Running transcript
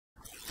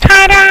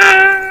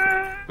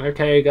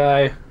Okay,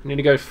 guy. I need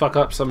to go fuck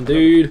up some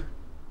dude.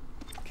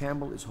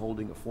 Campbell is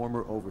holding a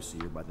former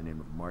overseer by the name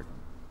of Martin.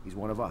 He's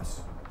one of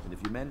us, and if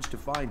you manage to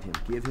find him,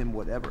 give him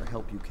whatever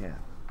help you can.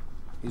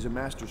 He's a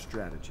master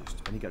strategist,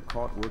 and he got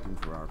caught working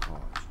for our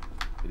cause.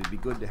 It'd be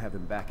good to have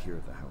him back here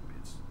at the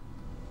Houndpits.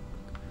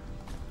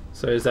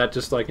 So is that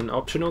just like an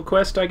optional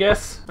quest, I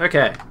guess?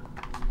 Okay.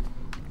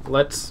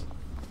 Let's...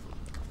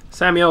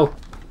 Samuel!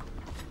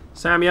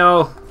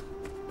 Samuel!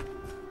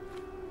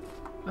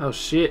 Oh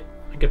shit.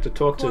 I get to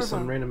talk to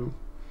some random...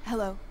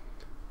 Hello.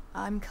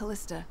 I'm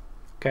Callista.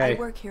 Okay. I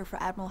work here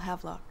for Admiral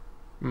Havelock.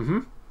 Mm-hmm.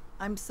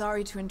 I'm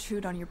sorry to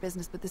intrude on your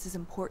business, but this is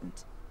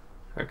important.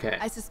 Okay.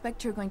 I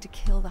suspect you're going to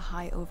kill the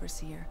High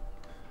Overseer.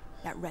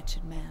 That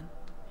wretched man.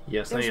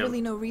 Yes, I am. There's really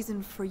no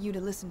reason for you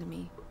to listen to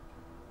me.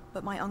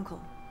 But my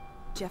uncle,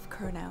 Jeff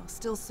Kernow,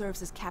 still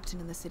serves as captain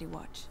in the City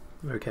Watch.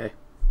 Okay.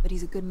 But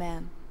he's a good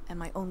man, and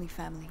my only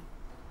family.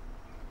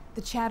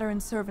 The chatter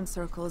in servant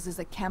circles is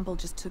that Campbell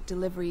just took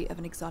delivery of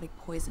an exotic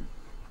poison.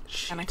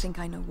 Shit. And I think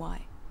I know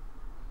why.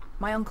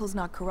 My uncle's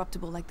not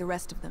corruptible like the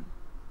rest of them.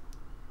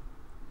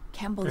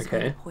 Campbell is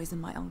going to poison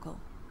my uncle.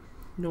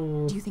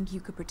 No. Do you think you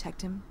could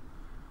protect him?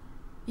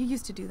 You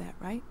used to do that,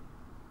 right?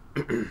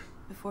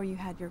 Before you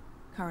had your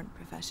current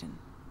profession.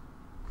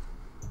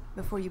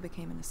 Before you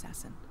became an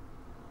assassin.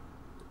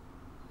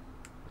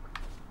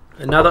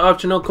 Another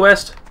optional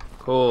quest?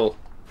 Cool.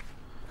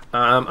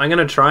 I'm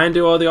gonna try and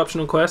do all the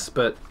optional quests,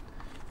 but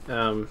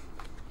if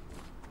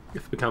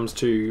it becomes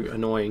too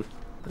annoying,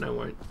 then I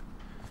won't.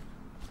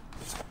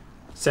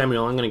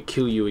 Samuel, I'm gonna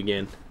kill you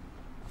again.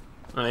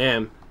 I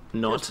am.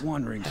 Not. Just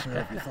wondering,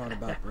 sir, if you thought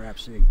about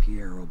perhaps seeing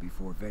Piero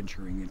before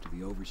venturing into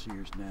the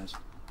Overseer's nest.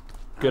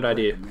 Good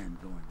idea. I'd recommend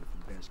going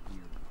with the best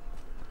gear.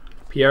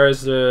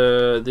 Pierre's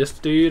this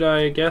dude,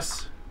 I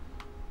guess.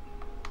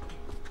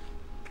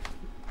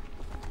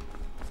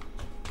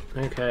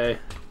 Okay.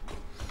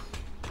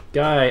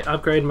 Guy,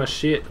 upgrade my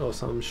shit or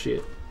some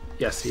shit.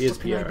 Yes, he is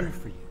Piero.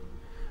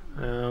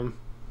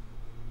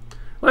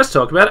 Let's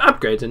talk about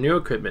upgrades and new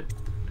equipment.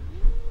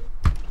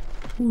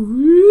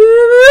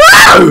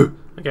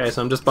 Okay,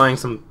 so I'm just buying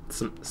some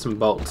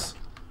bolts.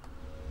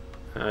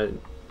 I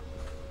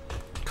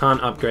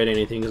can't upgrade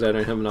anything because I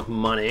don't have enough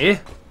money.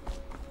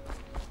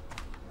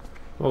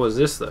 What was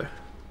this though?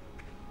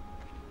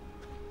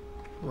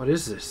 What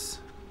is this?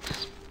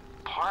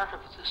 Part of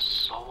the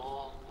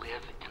soul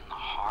live in the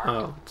heart.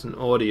 Oh, it's an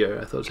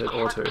audio. I thought it said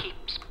auto. The heart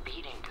keeps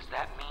beating. Does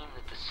that mean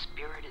that the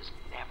spirit is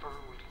never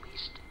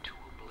released into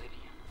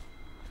oblivion?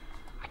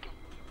 I can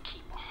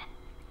keep a heart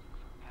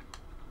forever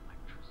with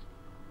electricity.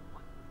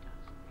 What does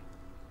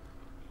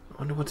it? I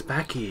wonder what's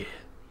back here.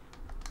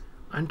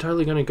 I'm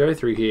totally gonna go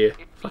through here.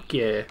 Fuck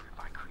yeah.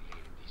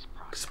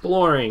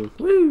 Exploring.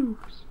 Woo!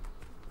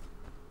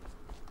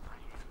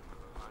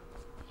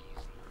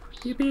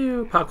 Pew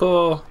pew,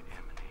 parkour.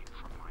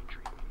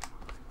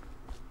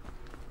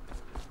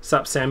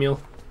 Sup,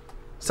 Samuel?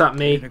 Sup,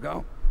 me? Ready to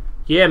go?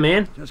 Yeah,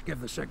 man. Just give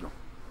the signal.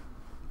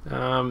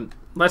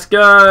 Let's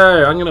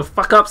go. I'm gonna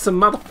fuck up some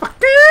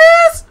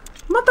motherfuckers.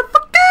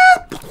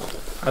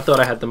 Motherfuckers. I thought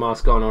I had the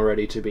mask on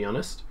already, to be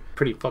honest.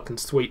 Pretty fucking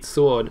sweet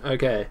sword.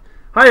 Okay.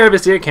 High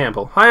Overseer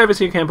Campbell. High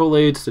Overseer Campbell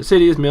leads the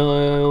city's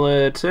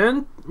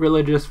militant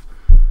religious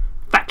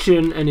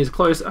faction and is a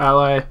close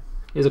ally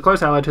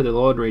to the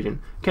Lord Regent.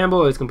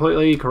 Campbell is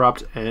completely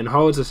corrupt and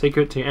holds a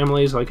secret to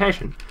Emily's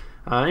location.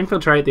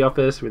 Infiltrate the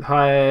office with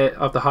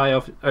the High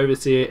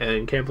Overseer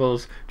and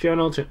Campbell's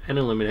journal and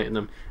eliminate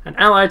them. An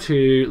ally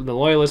to the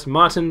loyalist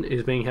Martin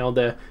is being held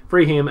there.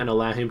 Free him and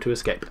allow him to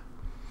escape.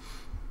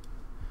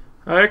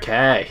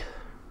 Okay.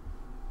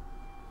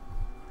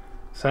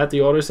 Is that the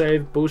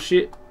autosave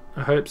bullshit?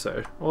 I hope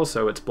so.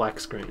 Also, it's black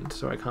screen,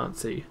 so I can't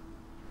see.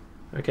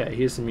 Okay,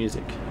 here's some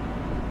music.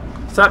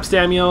 Sup,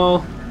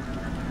 Samuel?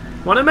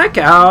 Wanna make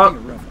out? A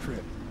rough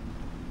trip.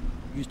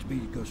 Used to be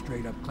to go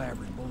straight up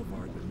Clavering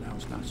Boulevard, but now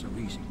it's not so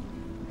easy.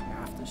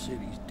 Half the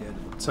city's dead.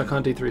 So I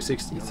can't do The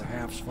 360s. other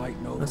half's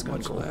fighting over That's kinda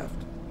what's cool.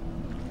 left.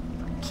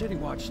 City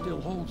Watch still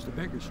holds the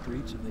bigger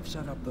streets, and they've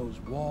set up those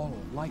wall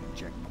of light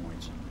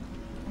checkpoints.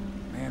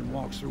 Man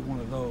walks through one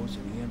of those,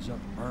 and he ends up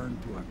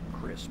burned to a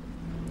crisp.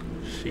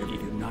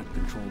 Everything not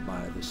controlled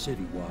by the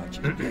City Watch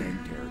is gang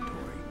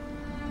territory.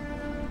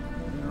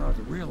 And there are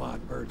the real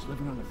odd birds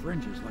living on the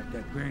fringes, like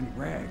that Granny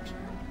Rags.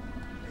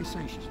 They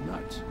say she's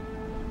nuts.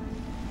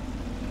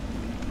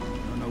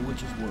 Don't know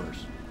which is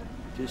worse.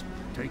 Just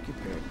take your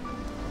pick.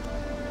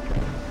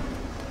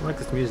 I like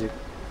this music.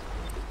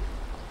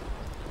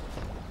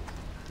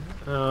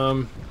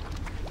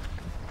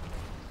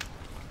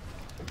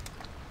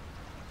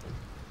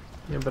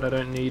 Yeah, but I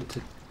don't need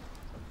to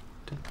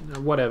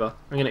whatever.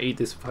 I'm gonna eat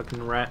this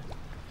fucking rat.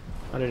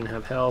 I didn't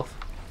have health.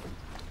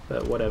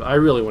 But whatever. I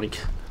really want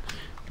to...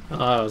 Oh,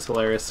 that was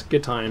hilarious.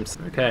 Good times.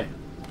 Okay.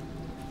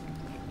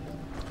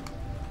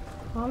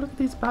 Oh, look at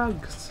these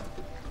bugs.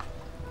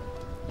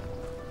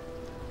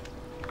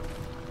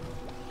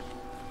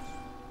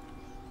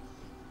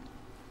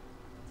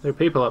 There are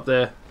people up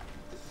there.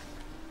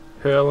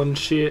 Hurling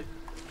shit.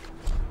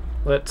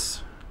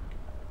 Let's...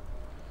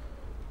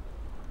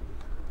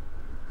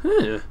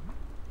 Huh.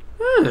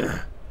 Huh.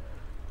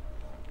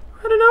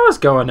 I don't know what's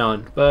going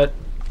on, but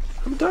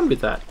I'm done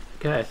with that.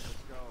 Okay.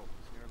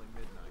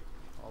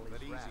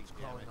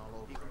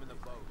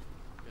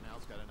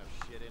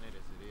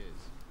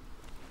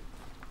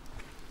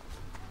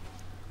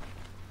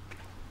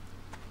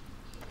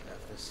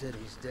 The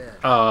city's dead.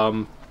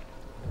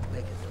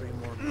 Make it 3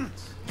 more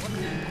minutes.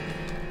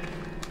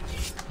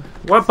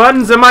 What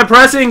buttons am I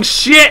pressing?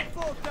 Shit!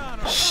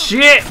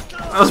 Shit!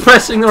 I was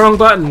pressing the wrong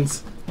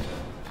buttons.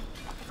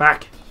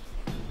 Fuck.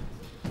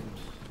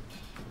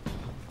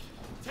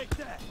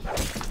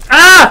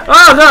 Ah!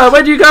 Oh god,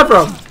 where do you come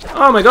from?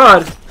 Oh my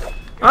god.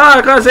 Ah,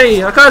 I can't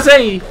see. I can't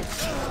see.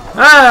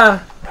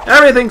 Ah!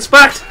 Everything's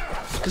fucked.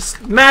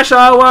 Just mash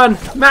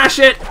R1. Mash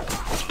it.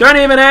 Don't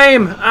even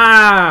aim.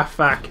 Ah,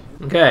 fuck.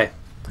 Okay.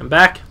 I'm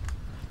back.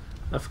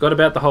 I forgot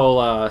about the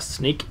whole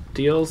sneak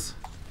deals.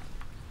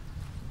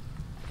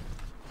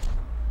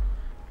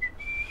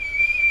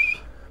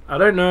 I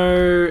don't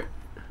know.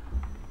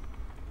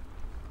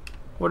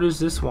 What is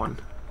this one?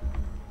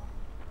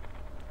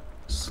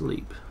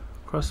 Sleep.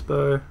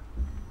 Crossbow.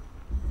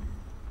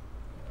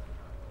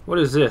 What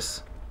is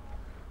this?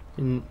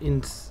 Am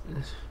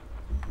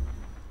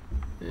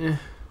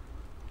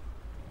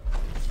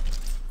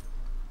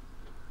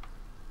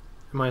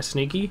I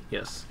sneaky?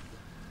 Yes.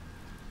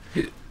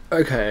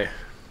 Okay.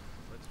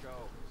 Let's go.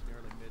 It's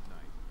nearly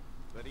midnight.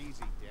 But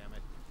easy, damn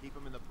it. Keep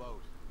him in the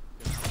boat.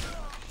 There's not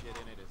enough shit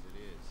in it as it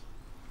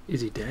is. Is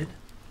he dead?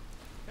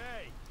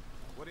 Hey!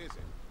 What is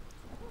it?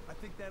 I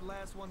think that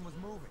last one was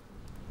moving.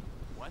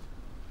 What?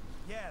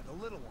 Yeah, the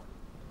little one.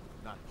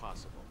 Not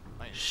possible.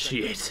 I inspected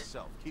Shit. it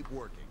myself. Keep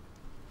working.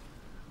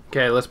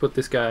 Okay, let's put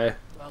this guy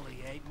Well,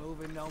 he ain't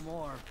moving no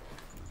more.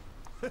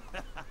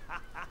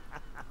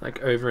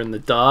 like over in the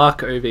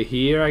dark over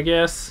here, I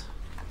guess.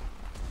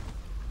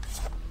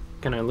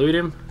 Can I loot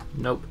him?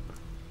 Nope.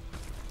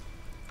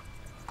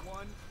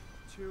 1,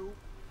 2,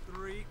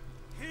 3,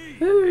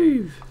 heave!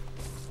 Move.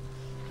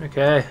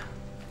 Okay.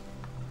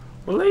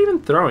 What are they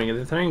even throwing? Are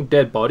they throwing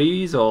dead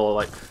bodies or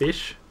like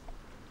fish?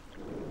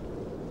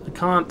 I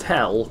can't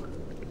tell.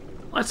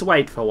 Let's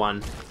wait for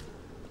one.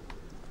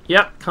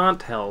 Yep, can't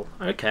tell.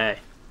 Okay.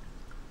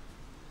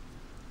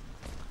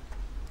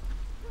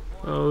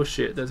 Oh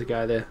shit, there's a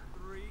guy there.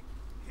 3,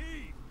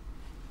 heave!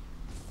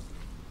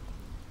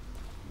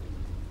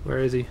 Where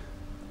is he?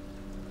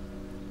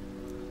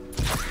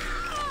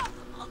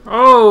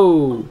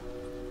 Oh!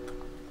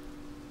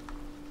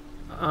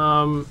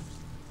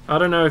 I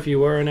don't know if you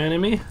were an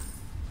enemy.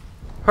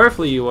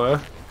 Hopefully you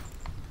were.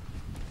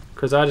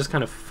 Because I just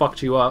kind of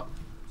fucked you up.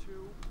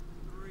 2,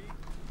 3,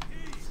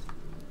 heave!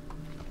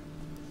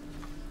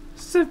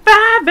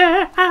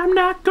 Survivor, I'm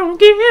not gonna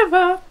give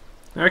up.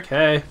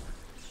 Okay.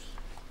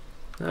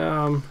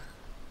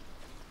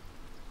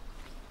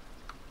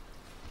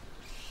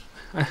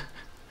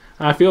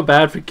 I feel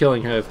bad for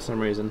killing her for some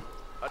reason.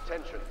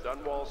 Attention,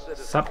 Dunwall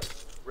citizens. Sup?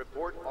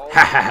 Report all Ha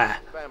ha ha.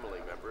 family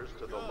members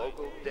to the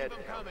local dead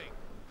count.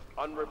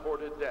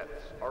 Unreported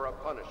deaths are a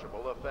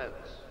punishable offense.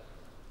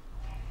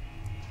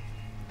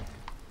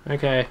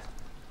 Okay.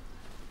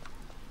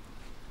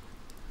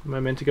 Am I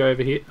meant to go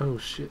over here? Oh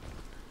shit.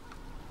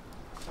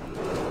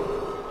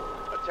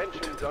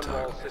 Attention,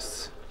 Dunwall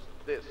citizens.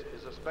 This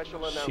is a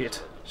special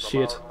announcement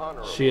Shit. from our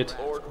honorable Shit.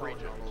 Lord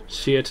Regent.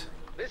 Shit.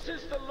 This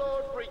is the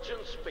Lord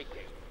Regent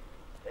speaking.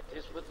 It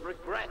is with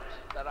regret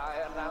that I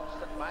announce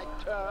that my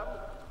term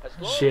as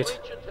Lord Shit.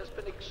 Regent has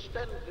been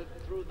extended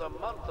through the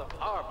month of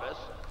harvest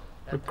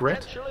and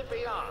Regret? potentially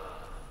beyond.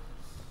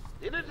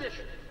 In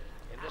addition,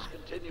 in this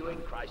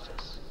continuing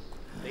crisis,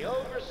 the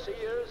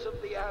overseers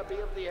of the Abbey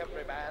of the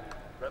Everyman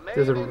remain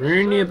There's a in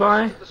rune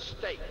nearby? service to the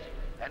state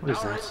and What is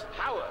are that?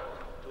 empowered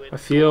to I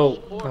feel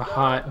enforce the order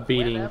heart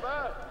beating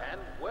whenever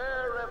and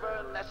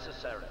wherever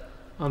necessary.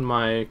 on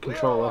my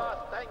controller. We owe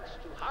our thanks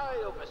to High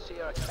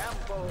Overseer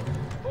Campbell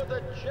for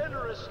the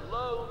generous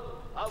loan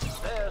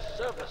of their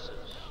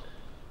services.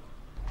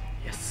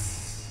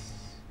 Yes.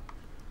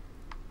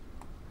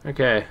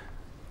 Okay.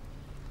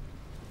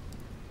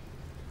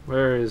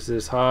 Where is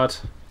this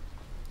heart?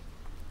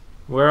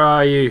 Where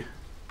are you?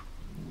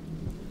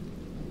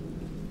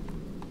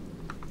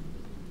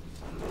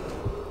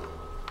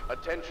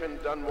 Attention,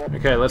 Dunwall.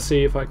 Okay, let's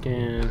see if I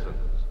can.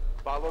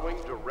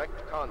 Following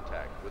direct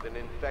contact with an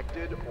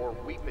infected or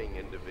weeping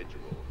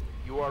individual,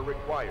 you are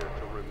required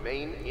to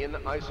remain in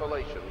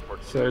isolation for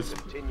So 2 it's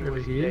continuous over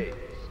here? days.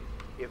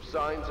 If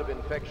signs of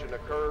infection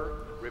occur,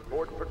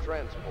 report for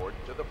transport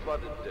to the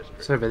flooded district.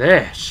 It's over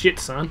there. Shit,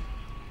 son.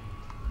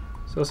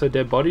 There's also a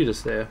dead body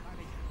just there.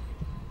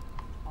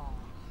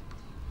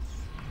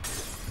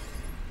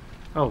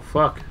 Oh,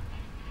 fuck.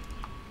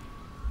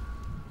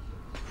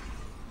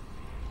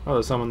 Oh,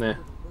 there's someone there.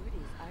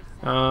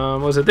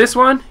 Was it this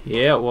one?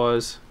 Yeah, it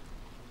was.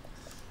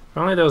 If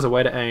only there was a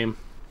way to aim.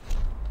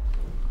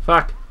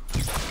 Fuck.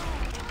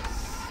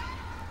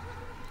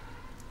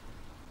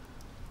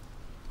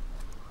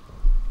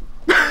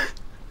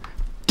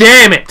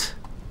 Damn it!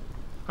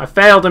 I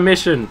failed a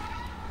mission.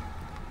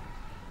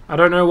 I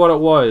don't know what it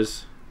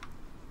was.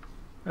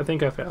 I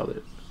think I failed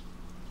it.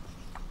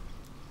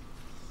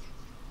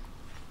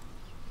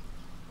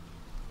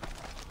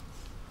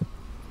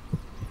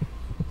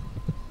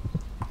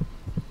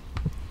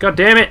 God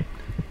damn it!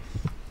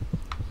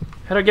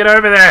 How do I get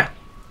over there?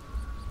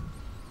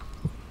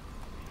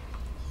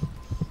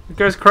 It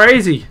goes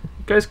crazy.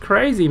 It goes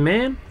crazy,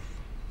 man.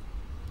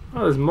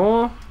 Oh, there's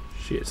more?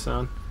 Shit,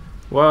 son.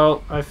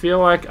 Well, I feel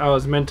like I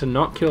was meant to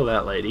not kill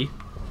that lady.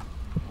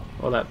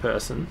 Or that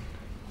person.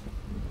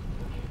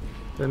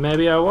 But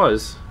maybe I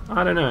was.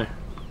 I don't know.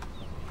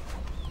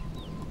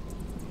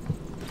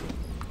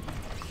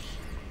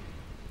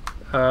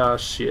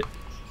 Shit.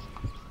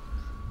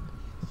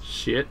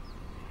 Shit.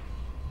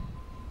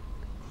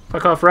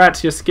 Fuck off,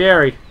 rats, you're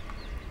scary.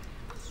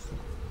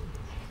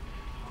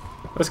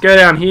 Let's go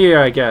down here,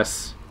 I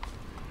guess.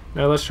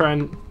 No, let's try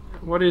and...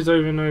 What is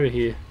even over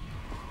here?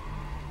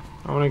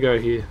 I want to go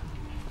here.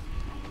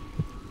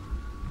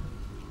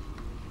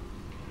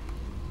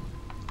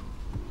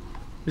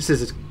 This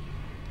is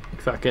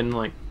fucking,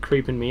 like,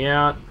 creeping me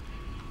out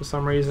for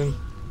some reason.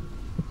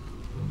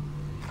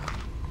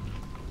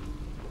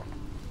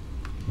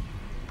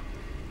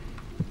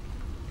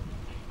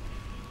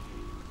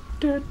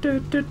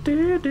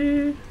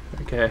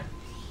 Okay.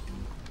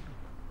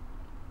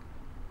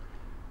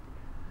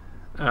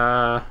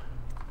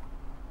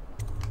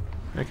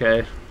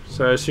 Okay.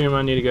 So I assume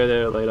I need to go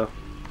there later.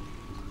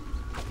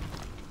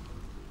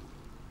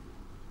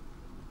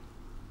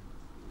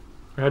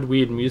 I had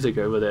weird music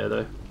over there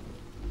though.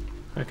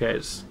 Okay,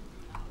 it's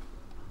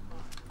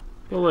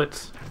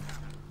bullets.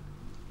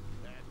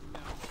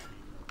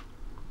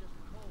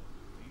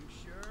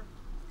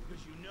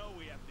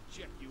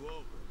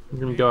 I'm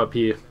gonna go up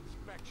here.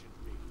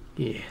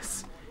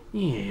 Yes.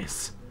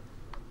 Yes.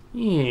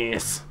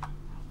 Yes.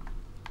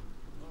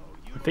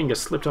 My finger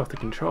slipped off the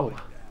controller.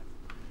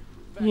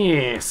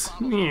 Yes.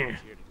 Yeah.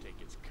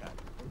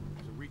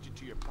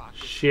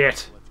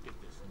 Shit.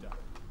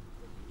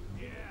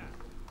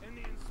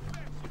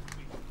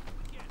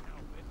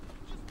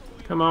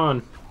 Come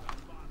on.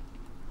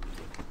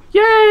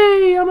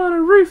 Yay! I'm on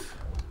a roof.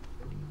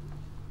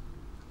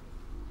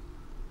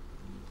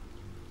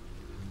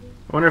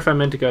 I wonder if I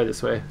meant to go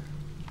this way.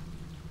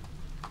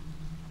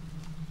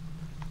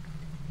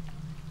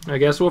 I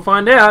guess we'll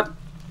find out.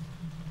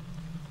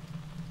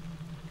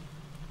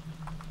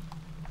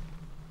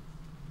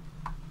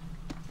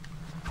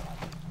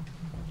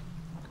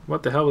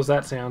 What the hell was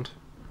that sound?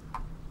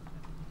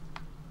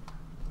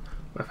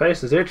 My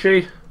face is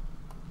itchy.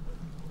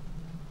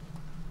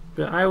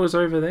 But I was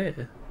over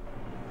there.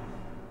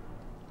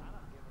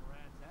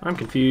 I'm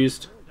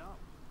confused.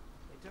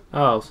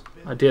 Oh,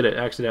 I did it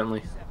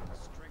accidentally.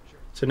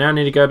 So now I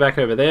need to go back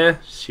over there.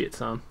 Shit,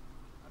 son.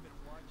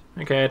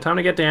 Okay, time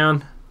to get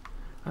down.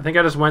 I think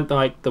I just went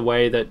like the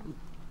way that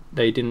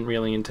they didn't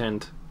really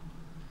intend.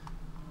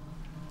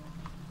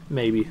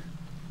 Maybe.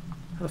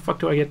 How the fuck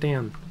do I get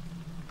down?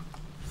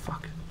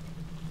 Fuck.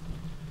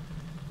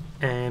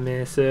 I'm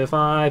a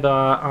survivor,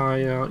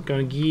 I aren't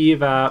gonna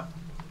give up.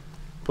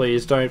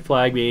 Please don't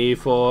flag me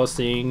for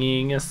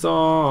singing a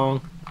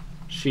song.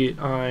 Shit,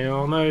 I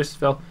almost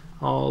fell.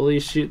 Holy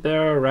shit,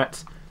 there are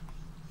rats.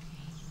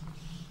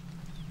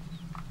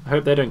 I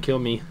hope they don't kill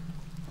me.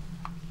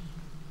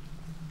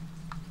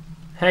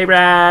 Hey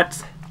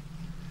rats!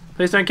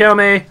 Please don't kill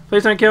me!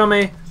 Please don't kill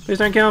me! Please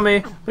don't kill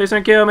me! Please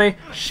don't kill me!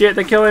 Shit,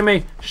 they're killing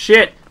me!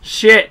 Shit!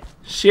 Shit!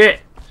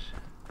 Shit!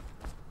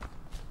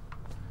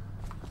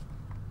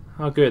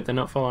 Oh good, they're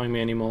not following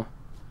me anymore.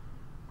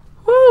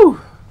 Woo!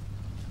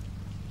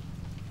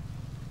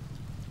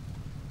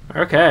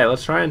 Okay,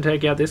 let's try and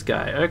take out this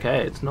guy.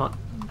 Okay, it's not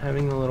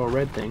having the little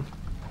red thing.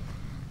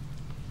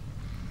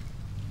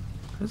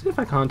 As if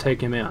I can't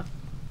take him out.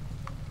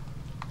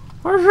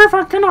 Or as if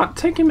I cannot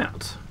take him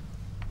out.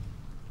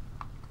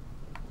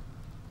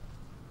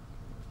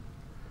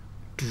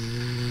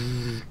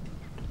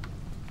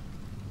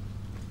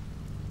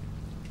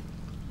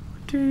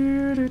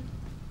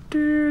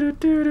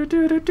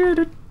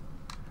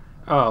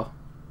 Oh.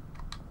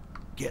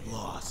 Get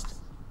lost.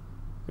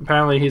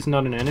 Apparently he's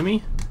not an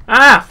enemy.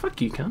 Ah!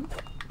 Fuck you, cunt.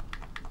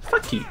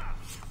 Fuck you.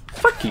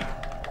 Fuck you.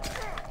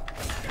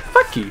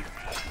 Fuck you.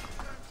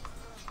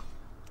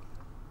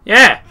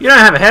 Yeah, you don't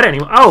have a head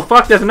anymore. Oh,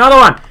 fuck, there's another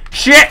one.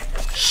 Shit!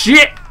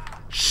 Shit!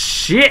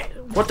 Shit!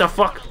 What the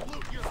fuck?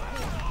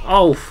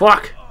 Oh,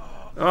 fuck.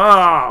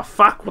 Oh,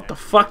 fuck. What the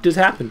fuck just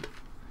happened?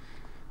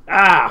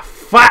 Ah,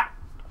 fuck!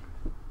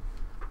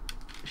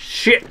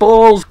 Shit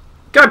balls!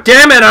 God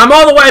damn it, I'm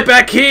all the way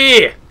back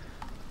here!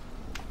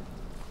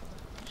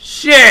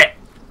 Shit!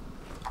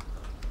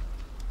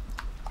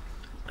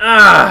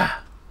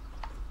 Ah!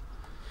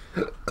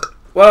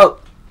 Well,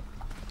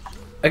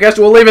 I guess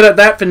we'll leave it at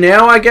that for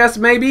now, I guess,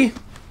 maybe?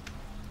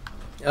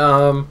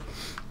 I'll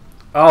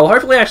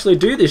hopefully actually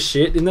do this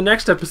shit in the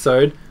next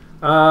episode.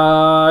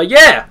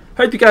 Yeah!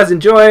 Hope you guys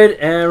enjoyed,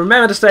 and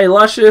remember to stay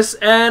luscious,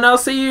 and I'll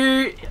see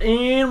you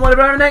in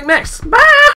whatever I make next. Bye!